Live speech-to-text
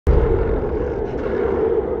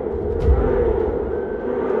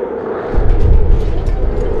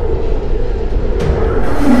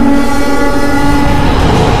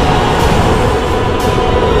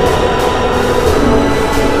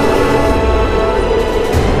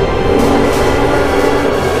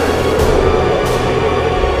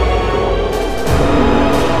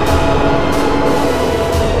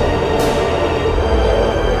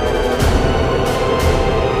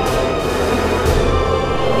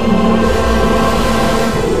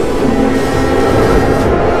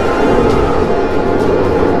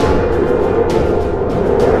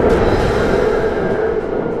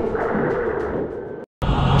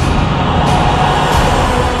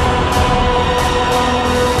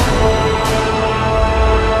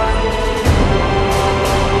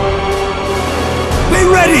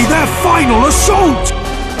final assault!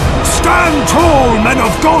 Stand tall, men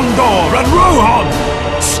of Gondor and Rohan!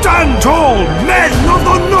 Stand tall, men of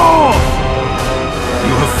the North!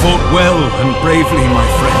 You have fought well and bravely, my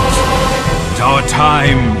friends, but our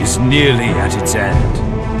time is nearly at its end.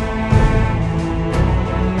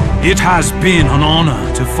 It has been an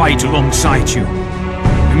honor to fight alongside you.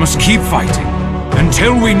 We must keep fighting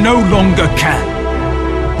until we no longer can.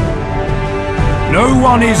 No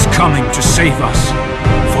one is coming to save us,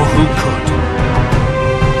 for who could?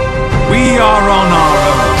 We are on our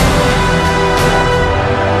own.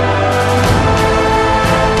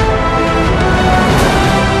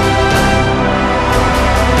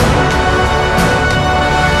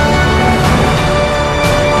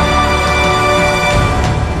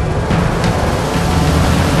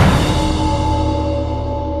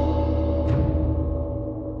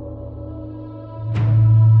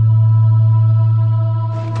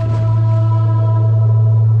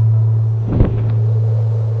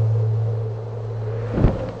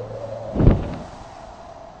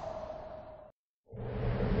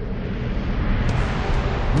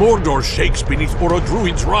 Mordor shakes beneath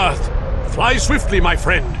Orodruid's wrath. Fly swiftly, my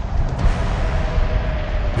friend.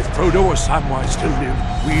 If Frodo or Samwise still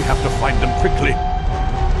live, we have to find them quickly.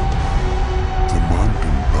 The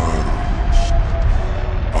mountain burns.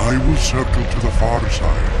 I will circle to the far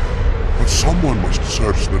side, but someone must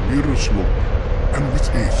search the nearest nook, and with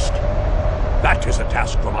haste. That is a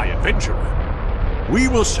task for my adventurer. We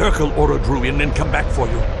will circle Orodruin and come back for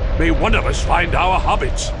you. May one of us find our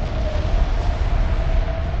hobbits.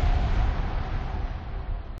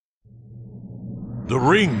 The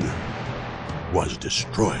ring was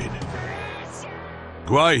destroyed.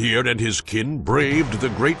 Gwaihir and his kin braved the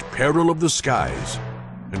great peril of the skies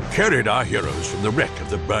and carried our heroes from the wreck of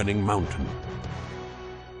the burning mountain.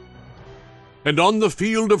 And on the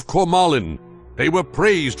field of Cormallen, they were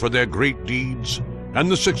praised for their great deeds and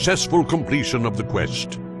the successful completion of the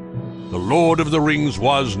quest. The Lord of the Rings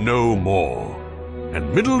was no more,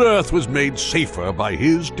 and Middle-earth was made safer by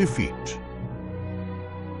his defeat.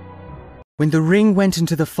 When the ring went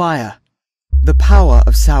into the fire, the power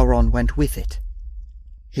of Sauron went with it.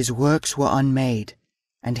 His works were unmade,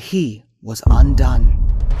 and he was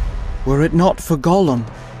undone. Were it not for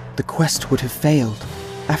Gollum, the quest would have failed.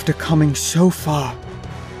 After coming so far,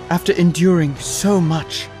 after enduring so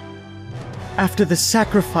much, after the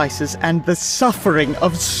sacrifices and the suffering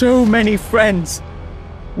of so many friends,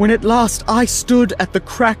 when at last I stood at the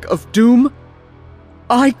crack of doom,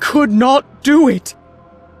 I could not do it.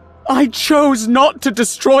 I chose not to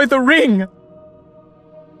destroy the ring!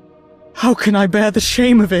 How can I bear the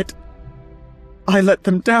shame of it? I let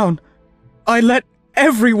them down. I let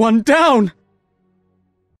everyone down!